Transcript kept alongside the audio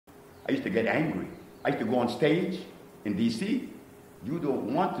I used to get angry. I used to go on stage in D.C. You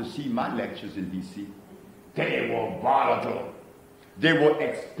don't want to see my lectures in D.C. They were volatile. They were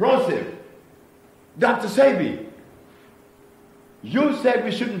explosive. Dr. Sebi, you said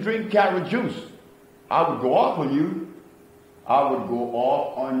we shouldn't drink carrot juice. I would go off on you. I would go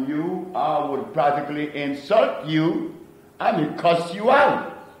off on you. I would practically insult you. I mean, cuss you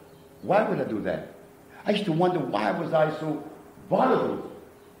out. Why would I do that? I used to wonder, why was I so volatile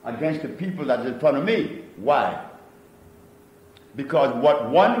against the people that's in front of me? Why? Because what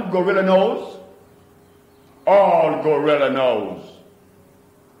one gorilla knows, all gorilla knows.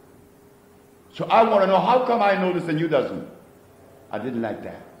 So I want to know, how come I know this and you doesn't? I didn't like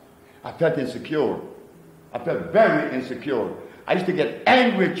that. I felt insecure. I felt very insecure. I used to get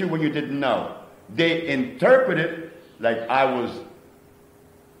angry at you when you didn't know. They interpreted like I was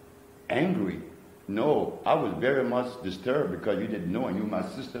angry. No, I was very much disturbed because you didn't know, and you my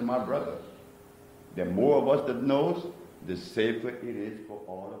sister and my brother. The more of us that knows, the safer it is for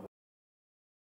all of us.